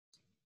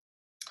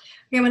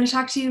Okay, I want to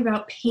talk to you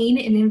about pain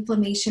and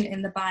inflammation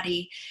in the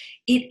body.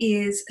 It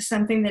is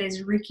something that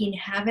is wreaking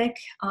havoc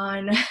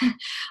on,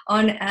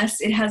 on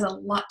us. It has a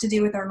lot to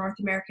do with our North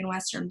American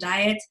Western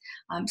diet.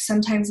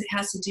 Sometimes it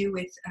has to do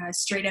with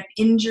straight up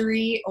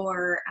injury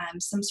or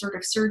some sort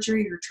of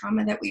surgery or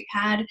trauma that we've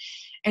had.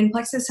 And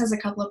Plexus has a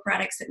couple of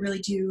products that really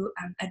do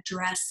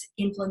address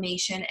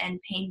inflammation and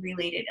pain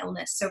related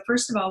illness. So,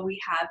 first of all, we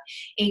have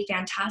a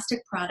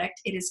fantastic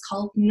product. It is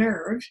called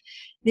Nerve.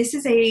 This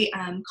is a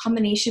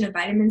combination of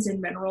vitamins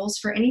and minerals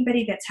for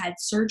anybody that's had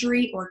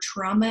surgery or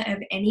trauma of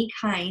any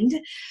kind.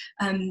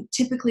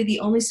 Typically, the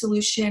only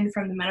solution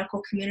from the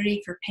medical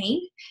community for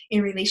pain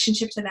in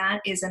relationship to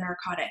that is a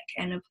narcotic.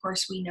 And of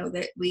course, we know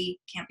that we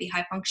can't be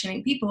high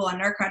functioning people on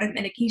narcotic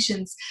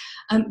medications.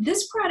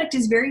 This product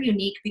is very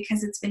unique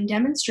because it's been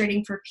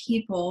demonstrating for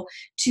people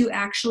to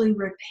actually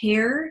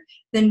repair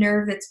the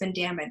nerve that's been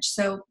damaged.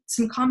 So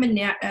some common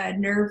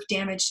nerve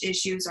damaged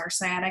issues are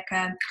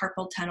sciatica,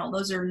 carpal tunnel.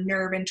 Those are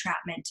nerve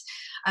entrapment,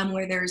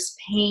 where there's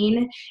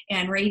pain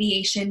and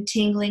radiation,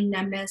 tingling,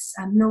 numbness.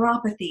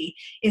 Neuropathy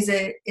is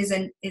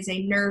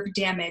a nerve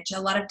damage.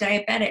 A lot of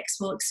diabetics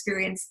will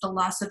experience the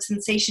loss of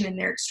sensation in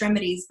their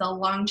extremities. The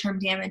long-term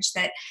damage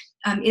that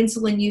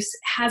insulin use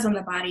has on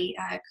the body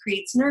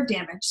creates nerve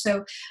damage.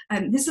 So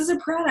this is a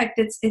product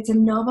it's a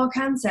novel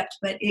concept,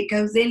 but it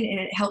goes in and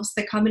it helps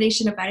the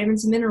combination of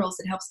vitamins and minerals.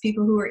 It helps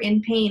people who are in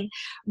pain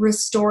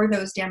restore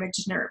those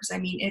damaged nerves. I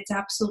mean, it's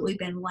absolutely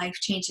been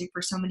life-changing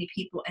for so many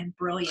people and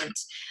brilliant.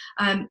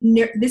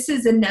 This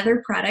is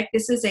another product.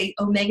 This is a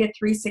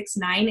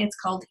omega-369. It's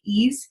called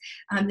Ease.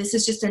 This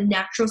is just a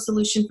natural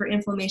solution for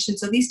inflammation.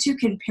 So these two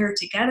can pair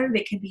together.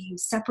 They can be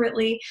used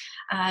separately.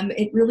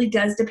 It really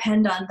does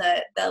depend on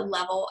the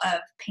level of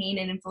pain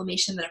and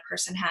inflammation that a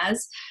person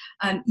has.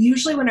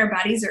 Usually when our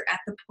bodies are at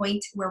the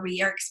point where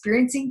we are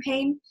experiencing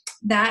pain,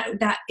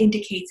 that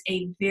indicates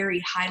a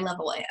very high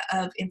level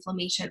of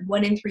inflammation.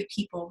 1 in 3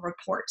 people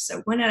report.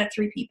 So 1 out of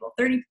 3 people,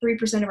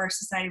 33% of our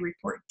society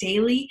report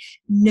daily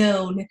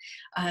known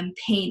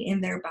pain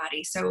in their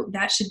body. So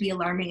that should be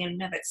alarming in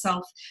and of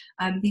itself.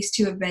 These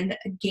two have been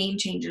game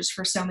changers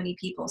for so many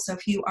people. So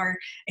if you are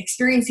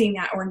experiencing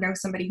that or know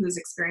somebody who's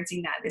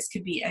experiencing that, this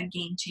could be a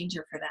game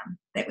changer for them.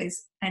 That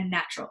was a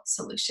natural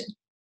solution.